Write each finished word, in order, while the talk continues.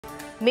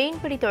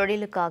மீன்பிடி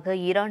தொழிலுக்காக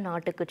ஈரான்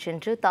நாட்டுக்கு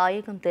சென்று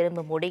தாயகம்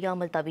திரும்ப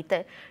முடியாமல் தவித்த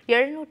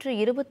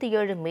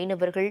 727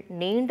 மீனவர்கள்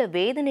நீண்ட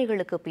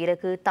வேதனைகளுக்கு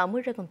பிறகு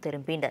தமிழகம்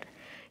திரும்பினர்.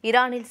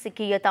 ஈரானில்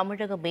சிக்கிய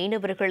தமிழக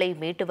மீனவர்களை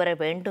மீட்டு வர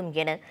வேண்டும்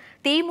என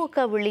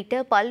திமுக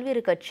உள்ளிட்ட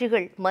பல்வேறு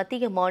கட்சிகள்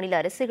மத்திய மாநில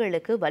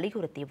அரசுகளுக்கு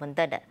வலியுறுத்தி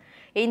வந்தன.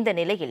 இந்த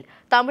நிலையில்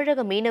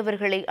தமிழக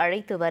மீனவர்களை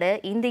அழைத்து வர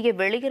இந்திய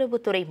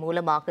வெளியுறவுத்துறை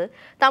மூலமாக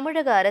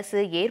தமிழக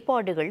அரசு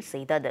ஏற்பாடுகள்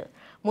செய்தது.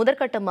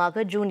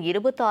 முதற்கட்டமாக ஜூன்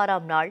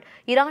 26ஆம் நாள்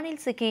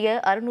ஈரானில் சிக்கிய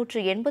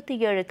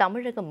 687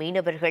 தமிழக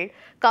மீனவர்கள்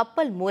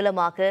கப்பல்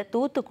மூலமாக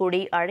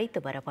தூத்துக்குடி அழைத்து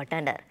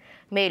வரப்பட்டனர்.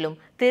 மேலும்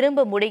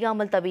திரும்ப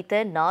முடியாமல்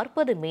தவித்த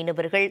 40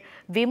 மீனவர்கள்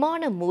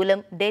விமானம்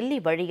மூலம் டெல்லி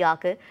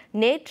வழியாக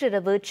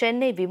நேற்றிரவு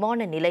சென்னை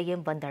விமான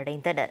நிலையம்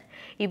வந்தடைந்தனர்.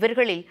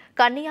 இவர்களில்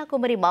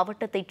கன்னியாகுமரி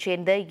மாவட்டத்தைச்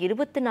சேர்ந்த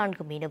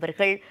 24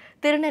 மீனவர்கள்,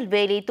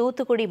 திருநெல்வேலி,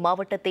 தூத்துக்குடி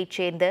மாவட்டத்தைச்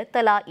சேர்ந்த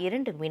தலா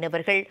 2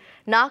 மீனவர்கள்,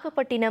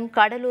 நாகப்பட்டினம்,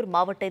 கடலூர்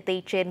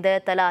மாவட்டத்தைச் சேர்ந்த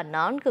தலா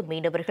 4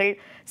 மீனவர்கள்,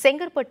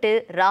 செங்கற்பட்டு,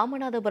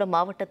 ராமநாதபுரம்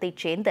மாவட்டத்தைச்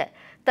சேர்ந்த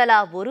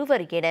தலா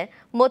ஒருவர் என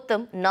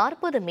மொத்தம்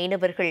 40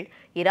 மீனவர்கள்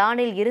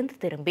ஈரானில் இருந்து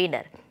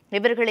திரும்பினர்.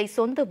 இவர்களை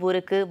சொந்த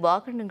ஊருக்கு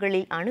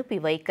வாகனங்களில் அனுப்பி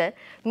வைக்க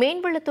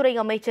மீன்வளத்துறை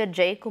அமைச்சர்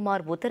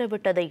ஜெயக்குமார்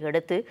உத்தரவிட்டதை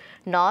அடுத்து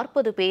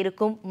 40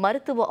 பேருக்கும்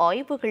மருத்துவ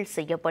ஆய்வுகள்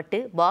செய்யப்பட்டு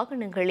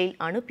வாகனங்களில்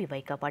அனுப்பி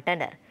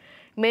வைக்கப்பட்டனர்.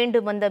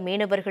 மீண்டும் வந்த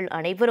மீனவர்கள்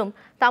அனைவரும்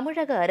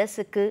தமிழக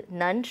அரசுக்கு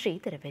நன்றி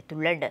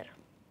தெரிவித்துள்ளனர்.